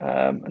more,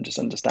 and just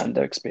understand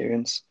their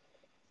experience.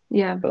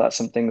 Yeah, but that's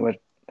something we're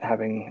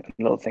having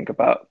a little think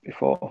about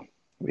before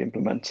we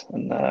implement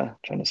and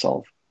trying to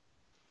solve.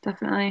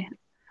 Definitely.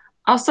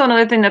 Also,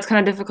 another thing that's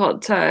kind of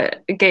difficult to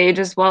gauge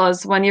as well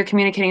is when you're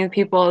communicating with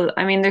people.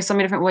 I mean, there's so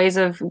many different ways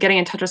of getting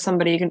in touch with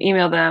somebody. You can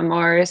email them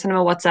or send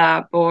them a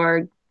WhatsApp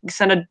or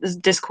send a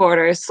Discord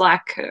or a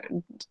Slack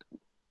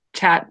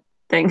chat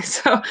thing.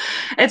 So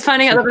it's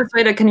finding out the best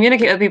way to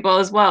communicate with people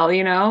as well,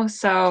 you know?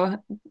 So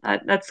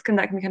that can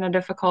be kind of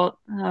difficult.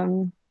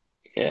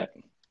 Yeah.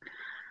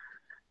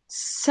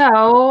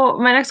 So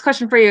my next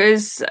question for you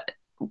is,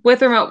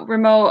 with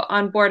remote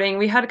onboarding,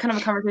 we had kind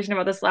of a conversation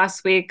about this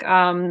last week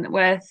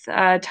with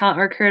a talent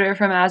recruiter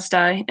from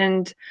Asda,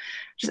 and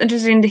just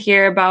interesting to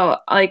hear about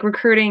like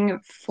recruiting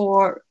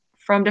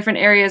from different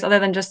areas other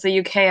than just the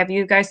UK. Have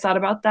you guys thought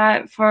about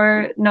that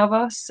for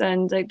Novos,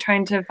 and like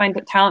trying to find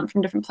talent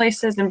from different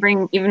places and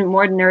bring even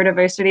more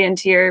neurodiversity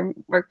into your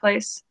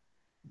workplace?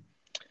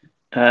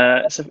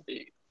 So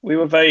we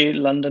were very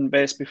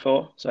London-based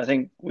before, so I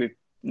think we've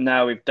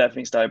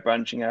definitely started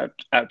branching out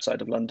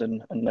outside of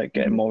London and like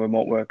getting more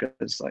remote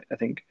workers. Like I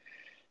think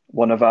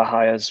one of our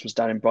hires was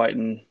down in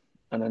Brighton,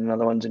 and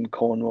another one's in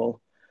Cornwall,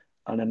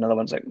 and another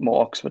one's like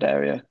more Oxford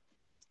area.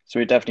 So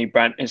we definitely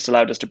it's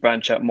allowed us to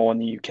branch out more in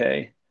the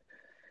UK.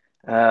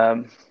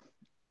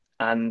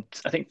 And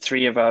I think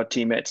 3 of our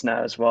teammates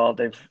now as well,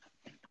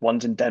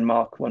 one's in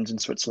Denmark, one's in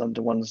Switzerland,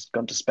 and one's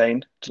gone to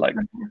Spain to like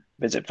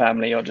visit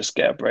family or just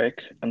get a break,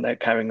 and they're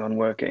carrying on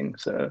working.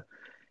 So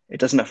it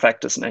doesn't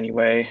affect us in any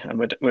way, and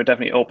we're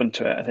definitely open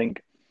to it. I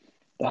think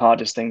the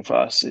hardest thing for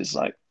us is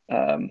like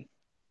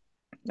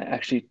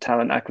actually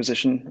talent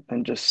acquisition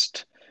and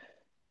just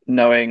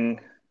knowing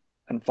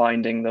and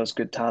finding those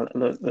good talent,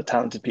 the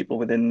talented people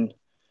within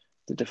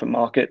the different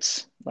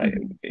markets. Like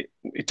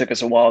it took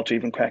us a while to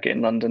even crack it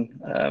in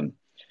London.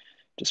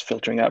 Just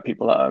filtering out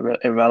people that are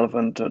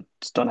irrelevant or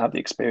just don't have the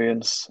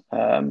experience.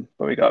 But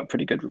we got a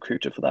pretty good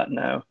recruiter for that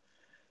now.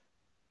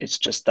 It's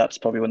just that's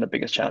probably one of the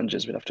biggest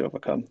challenges we'd have to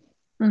overcome.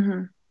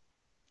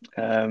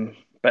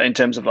 But in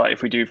terms of like,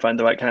 if we do find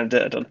the right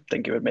candidate, I don't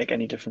think it would make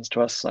any difference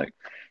to us. Like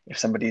if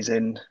somebody's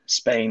in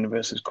Spain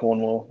versus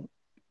Cornwall,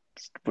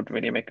 it wouldn't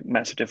really make a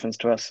massive difference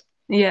to us.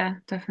 Yeah,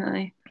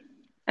 definitely.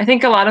 I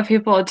think a lot of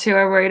people too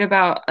are worried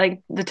about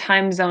like the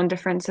time zone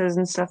differences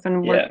and stuff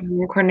and working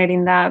and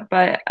coordinating that.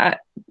 But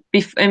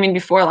before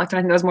lockdown, I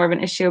think that was more of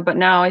an issue. But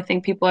now I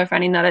think people are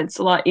finding that it's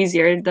a lot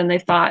easier than they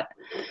thought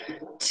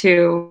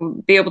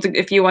to be able to,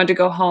 if you want to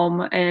go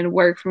home and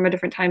work from a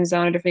different time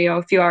zone, or different,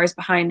 a few hours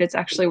behind, it's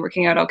actually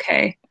working out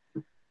okay.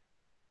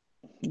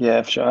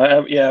 Yeah, for sure.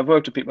 I've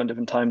worked with people in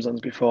different time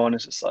zones before, and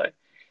it's just like,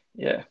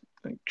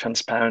 like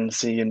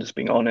transparency and just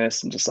being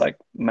honest and just like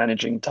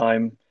managing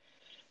time.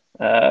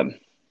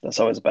 That's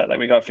always about, like,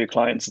 we got a few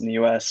clients in the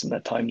US and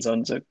their time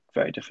zones are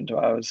very different to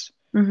ours.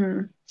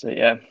 So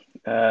we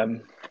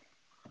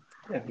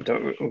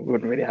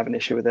wouldn't really have an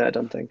issue with it, I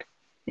don't think.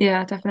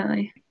 Yeah,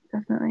 definitely.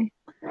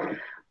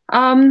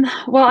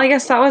 Well, I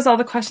guess that was all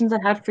the questions I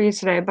had for you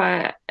today,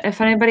 but if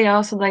anybody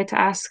else would like to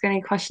ask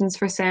any questions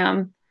for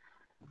Sam,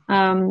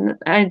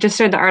 I just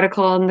shared the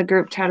article in the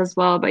group chat as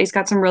well, but he's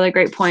got some really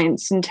great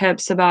points and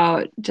tips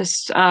about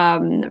just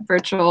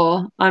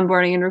virtual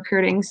onboarding and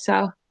recruiting.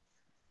 So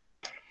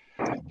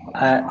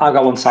I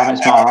got one, Sam.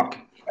 It's Mark.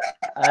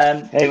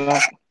 Hey,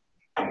 Mark.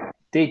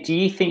 Do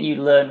you think you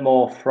learn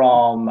more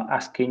from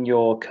asking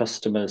your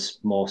customers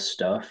more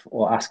stuff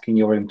or asking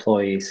your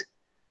employees?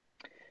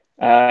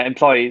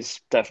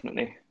 Employees,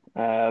 definitely.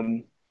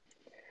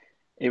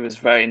 It was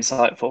very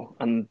insightful,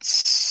 and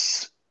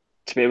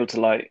to be able to,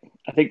 like,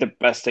 I think the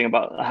best thing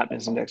about the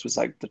happiness index was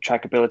like the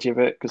trackability of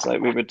it, because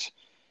like we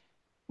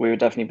would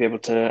definitely be able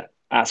to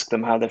ask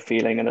them how they're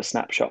feeling in a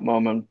snapshot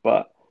moment,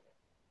 but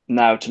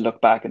now to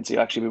look back and see,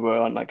 actually we were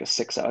on like a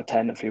 6 out of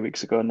 10 a few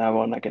weeks ago, and now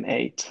we're on like an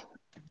 8,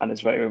 and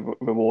it's very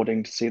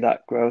rewarding to see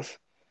that growth.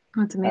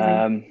 That's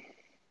amazing.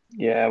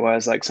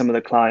 Whereas like some of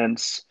the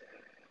clients,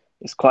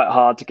 it's quite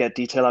hard to get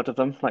detail out of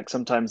them. Like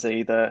sometimes they're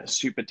either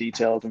super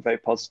detailed and very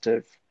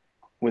positive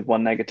with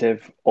one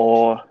negative,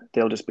 or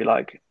they'll just be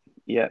like,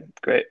 yeah,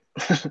 great.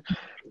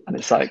 And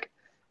it's like,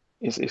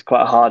 it's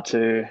quite hard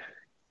to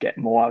get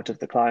more out of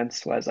the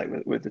clients. Whereas like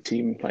with the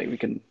team, like we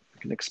can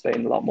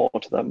explain a lot more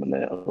to them, and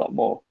they're a lot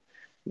more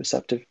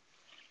receptive.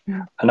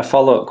 And a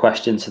follow-up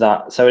question to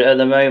that. So at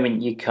the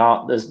moment,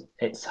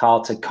 it's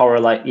hard to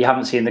correlate. You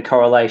haven't seen the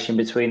correlation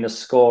between the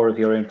score of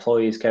your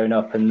employees going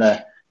up and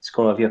the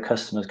score of your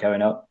customers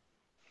going up.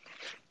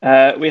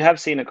 We have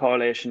seen a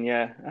correlation,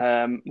 yeah.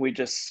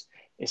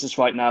 It's just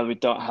right now we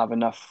don't have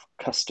enough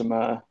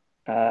customer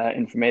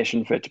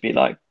information for it to be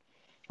like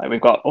we've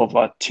got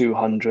over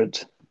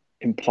 200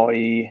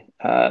 employee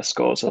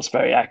scores, so it's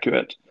very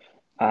accurate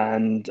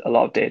and a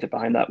lot of data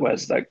behind that.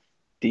 Whereas like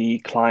the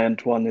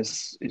client one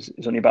is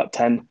only about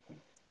 10.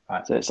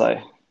 Right. So it's like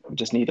we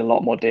just need a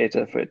lot more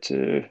data for it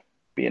to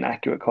be an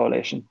accurate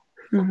correlation.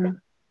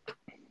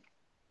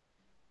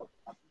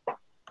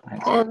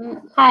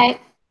 Hi,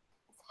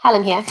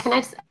 Helen here. Can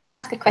I just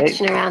ask a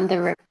question around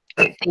the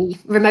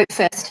remote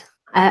first,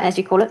 as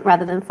you call it,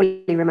 rather than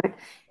fully remote?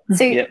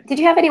 So did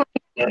you have anyone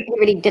who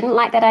really didn't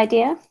like that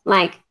idea?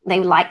 Like they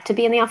liked to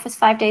be in the office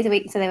 5 days a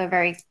week, so they were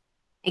very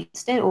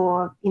against it?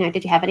 Or,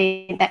 did you have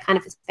any that kind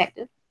of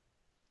perspective?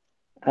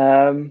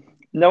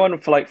 No one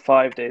for like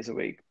 5 days a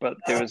week, but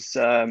there's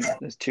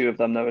 2 of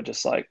them that were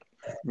just like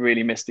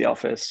really missed the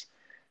office.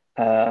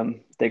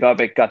 They got a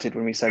bit gutted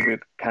when we said we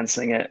were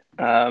cancelling it.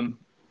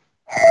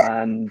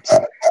 And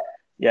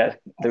yeah,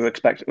 they were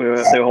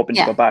hoping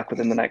to go back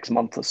within the next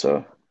month or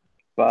so.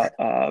 But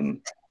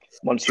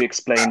once we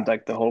explained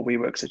like the whole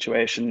WeWork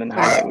situation and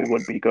how like we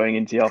would be going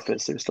into the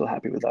office, they were still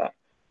happy with that.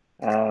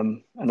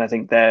 And I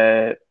think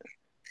they're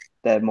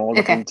more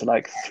looking to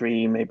like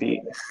 3,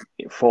 maybe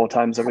 4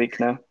 times a week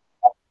now.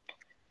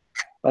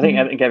 I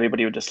think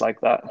everybody would just like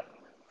that.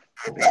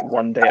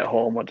 One day at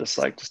home, or just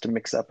to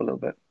mix up a little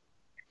bit.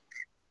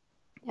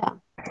 Yeah.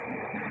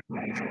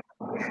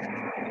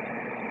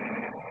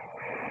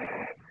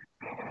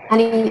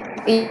 And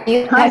are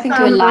you hoping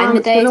to align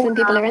the days when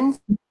people are in?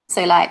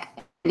 So like,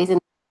 does that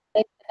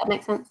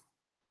make sense?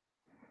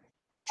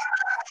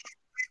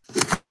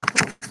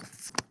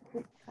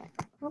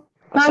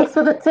 Thanks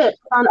for the tips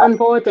on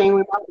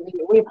onboarding.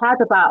 We've had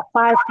about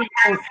 5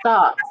 people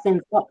start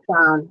since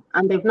lockdown,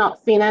 and they've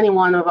not seen any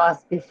one of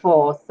us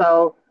before.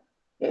 So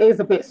it is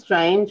a bit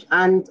strange,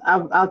 and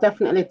I'll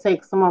definitely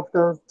take some of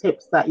those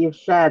tips that you've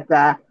shared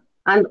there.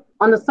 And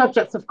on the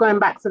subject of going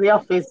back to the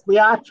office, we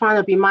are trying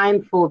to be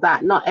mindful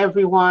that not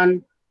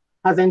everyone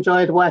has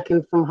enjoyed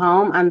working from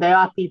home, and there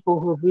are people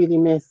who've really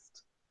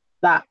missed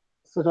that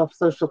sort of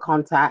social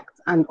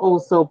contact, and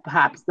also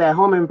perhaps their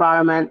home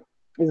environment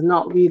is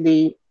not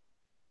really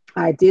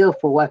ideal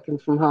for working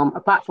from home.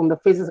 Apart from the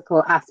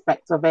physical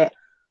aspect of it,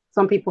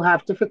 some people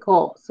have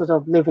difficult sort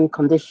of living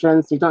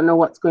conditions. You don't know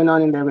what's going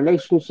on in their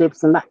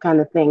relationships and that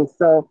kind of thing.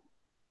 So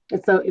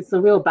it's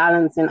a real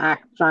balancing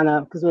act trying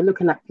to, because we're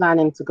looking at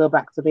planning to go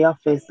back to the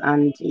office,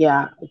 and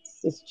yeah,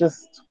 it's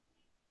just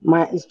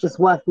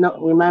worth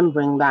not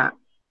remembering that,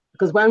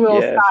 because when we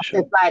all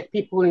started, like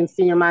people in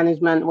senior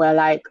management were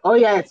like, oh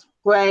yeah, it's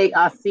great,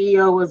 our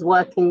CEO was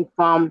working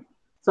from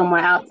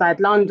somewhere outside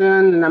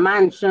London in a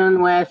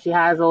mansion where she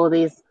has all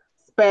this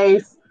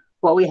space,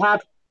 but we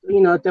have, you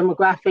know,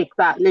 demographic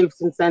that lives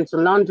in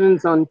central London,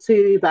 zone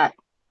 2, that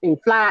in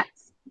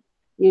flats,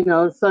 you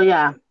know, so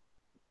yeah,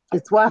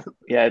 it's worth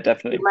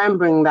definitely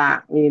remembering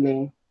that,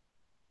 really.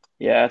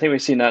 Yeah, I think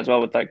we've seen that as well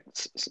with like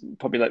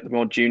probably like the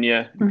more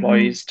junior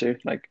employees too,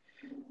 like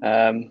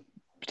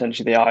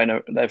potentially they are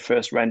in their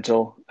first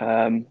rental,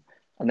 and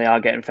they are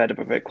getting fed up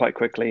with it quite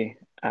quickly,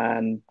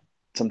 and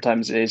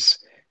sometimes it is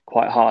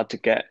quite hard to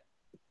get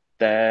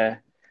them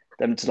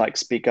to like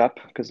speak up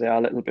because they are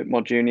a little bit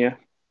more junior.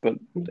 But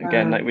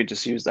again, like we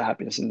just use the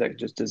happiness index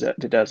just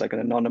did as like an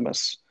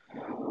anonymous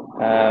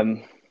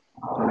voting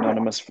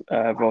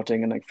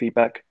and like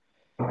feedback.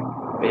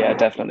 But yeah,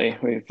 definitely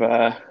we've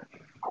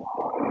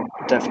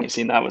definitely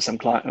seen that with some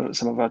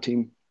of our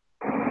team.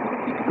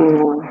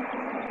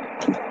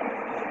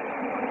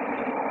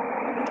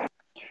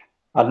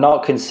 I've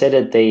not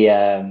considered the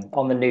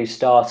on the new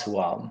starter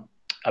one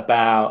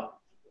about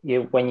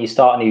you when you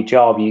start a new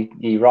job.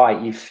 You're right.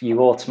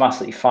 You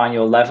automatically find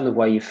your level of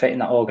where you fit in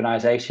that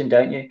organisation,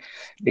 don't you?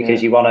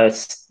 Because you want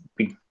to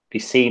be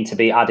seen to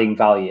be adding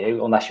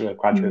value, unless you're a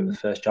graduate with the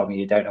first job and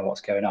you don't know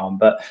what's going on.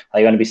 But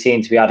you want to be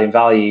seen to be adding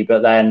value.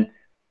 But then,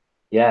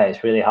 yeah,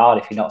 it's really hard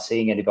if you're not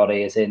seeing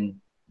anybody. As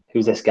in,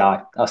 who's this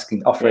guy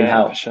offering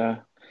help? For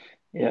sure.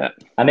 Yeah.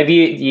 And have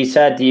you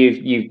said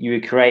you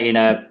were creating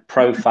a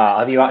profile?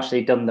 Have you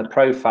actually done the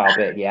profile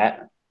bit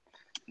yet?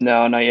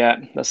 No, not yet.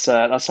 That's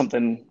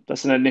an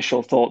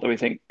initial thought that we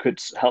think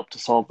could help to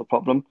solve the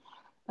problem.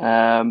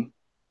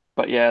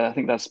 But yeah, I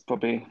think that's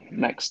probably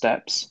next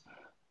steps,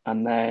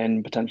 and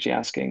then potentially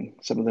asking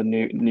some of the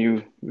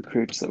new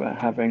recruits that we're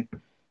having,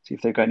 see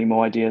if they've got any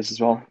more ideas as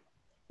well.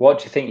 What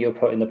do you think you'll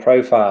put in the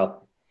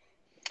profile?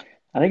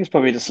 I think it's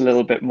probably just a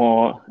little bit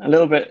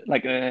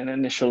like an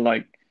initial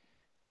like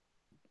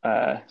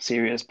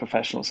serious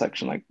professional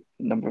section, like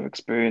number of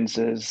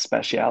experiences,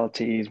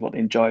 specialities, what they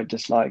enjoy,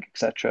 dislike,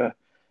 etc.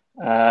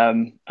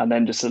 And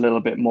then just a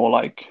little bit more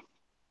like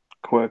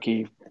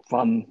quirky,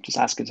 fun, just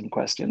asking some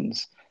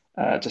questions,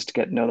 just to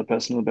get to know the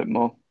person a little bit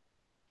more.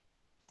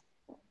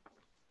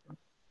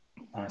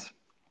 Nice.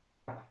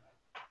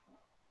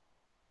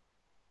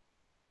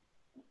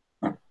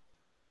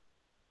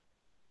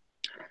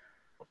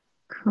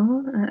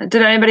 Cool.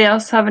 Did anybody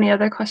else have any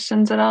other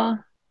questions at all?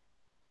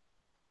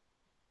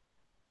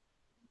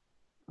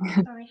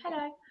 Sorry,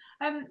 hello.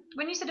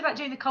 When you said about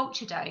doing the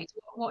culture days,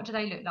 what do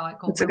they look like?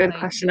 That's a good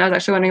question. I was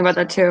actually wondering about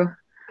that too.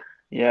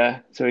 Yeah,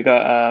 so we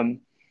got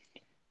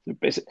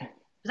basically.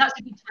 That's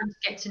a good time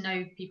to get to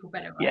know people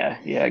better, right?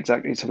 Yeah,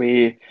 exactly. So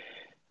we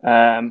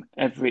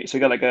we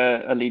got like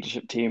a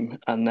leadership team,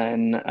 and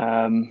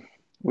then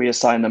we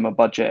assign them a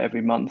budget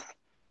every month,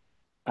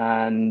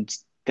 and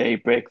they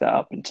break that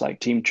up into like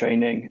team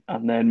training,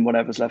 and then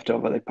whatever's left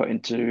over they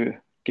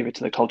give it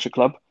to the culture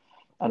club,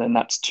 and then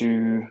that's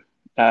to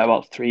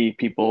 3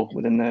 people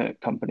within the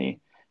company,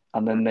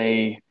 and then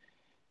they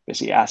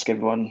basically ask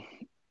everyone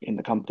in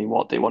the company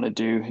what they want to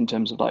do in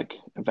terms of like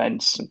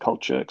events and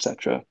culture,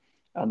 etc.,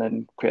 and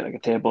then create like a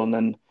table, and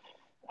then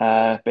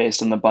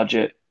based on the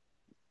budget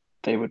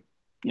they would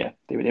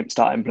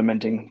start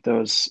implementing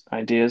those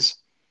ideas.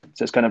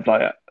 So it's kind of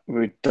like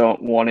we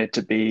don't want it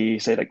to be,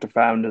 say, like the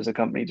founders of the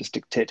company just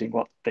dictating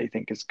what they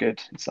think is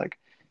good. It's like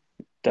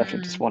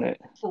definitely just want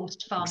it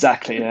forced fun.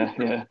 Exactly.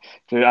 Yeah.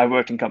 So I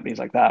worked in companies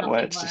like that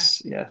where it's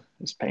just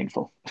it's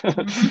painful.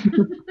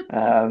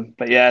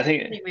 But yeah, I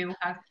think we all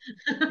have.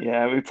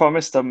 we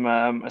promised them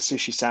a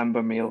sushi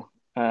samba meal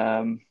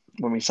when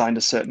we signed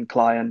a certain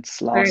client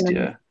last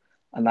year,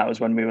 and that was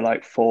when we were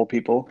like 4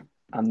 people,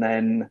 and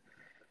then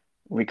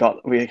we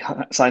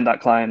signed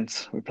that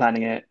client, we're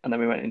planning it, and then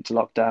we went into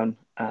lockdown,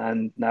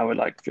 and now we're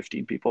like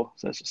 15 people.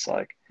 So it's just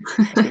like,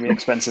 it's gonna be an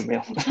expensive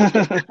meal.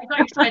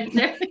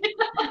 Expensive.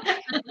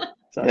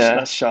 So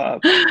that's shut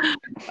up.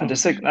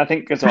 I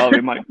think as well,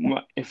 we might,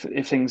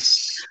 if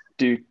things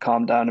do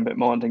calm down a bit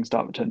more and things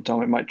start returning to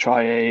normal, we might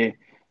try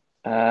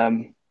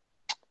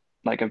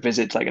like a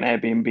visit to like an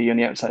Airbnb on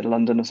the outside of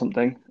London or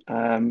something,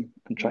 and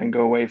try and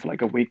go away for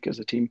like a week as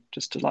a team,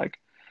 just to like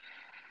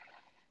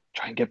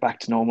try and get back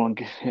to normal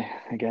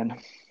again.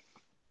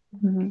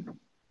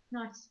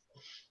 Nice.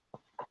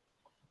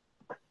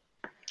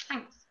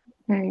 Thanks.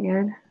 Very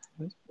good.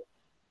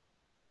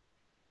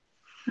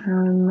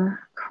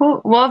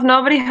 Cool. Well, if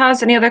nobody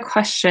has any other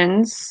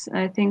questions,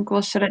 I think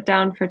we'll shut it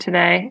down for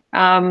today.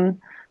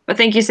 But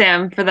thank you,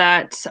 Sam, for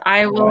that.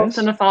 I will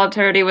send a follow-up to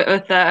everybody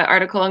with the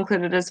article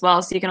included as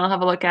well, so you can all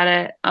have a look at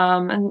it.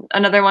 And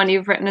another one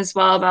you've written as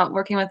well about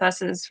working with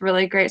us is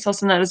really great, so I'll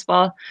send that as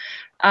well.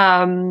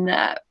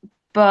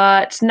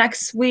 But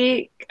next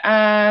week,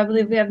 I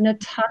believe we have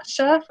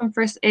Natasha from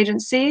First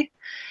Agency.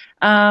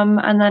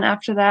 And then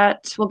after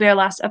that will be our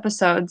last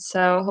episode.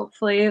 So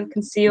hopefully we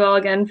can see you all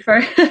again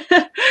for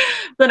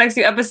the next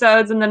few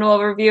episodes, and then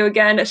we'll review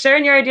again.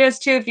 Sharing your ideas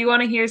too, if you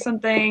want to hear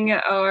something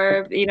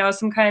or, you know,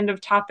 some kind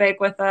of topic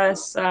with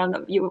us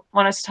that you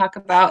want us to talk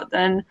about,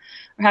 then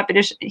we're happy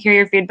to hear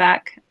your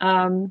feedback.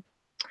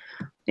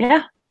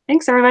 Yeah,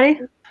 thanks everybody.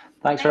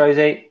 Thanks,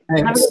 Rosie.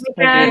 Thanks. Have a good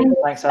weekend.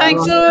 Thanks,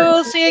 Thanks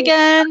all. See you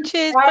again.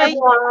 Cheers. Bye, Bye.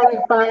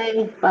 everyone.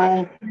 Bye.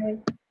 Bye.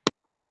 Bye.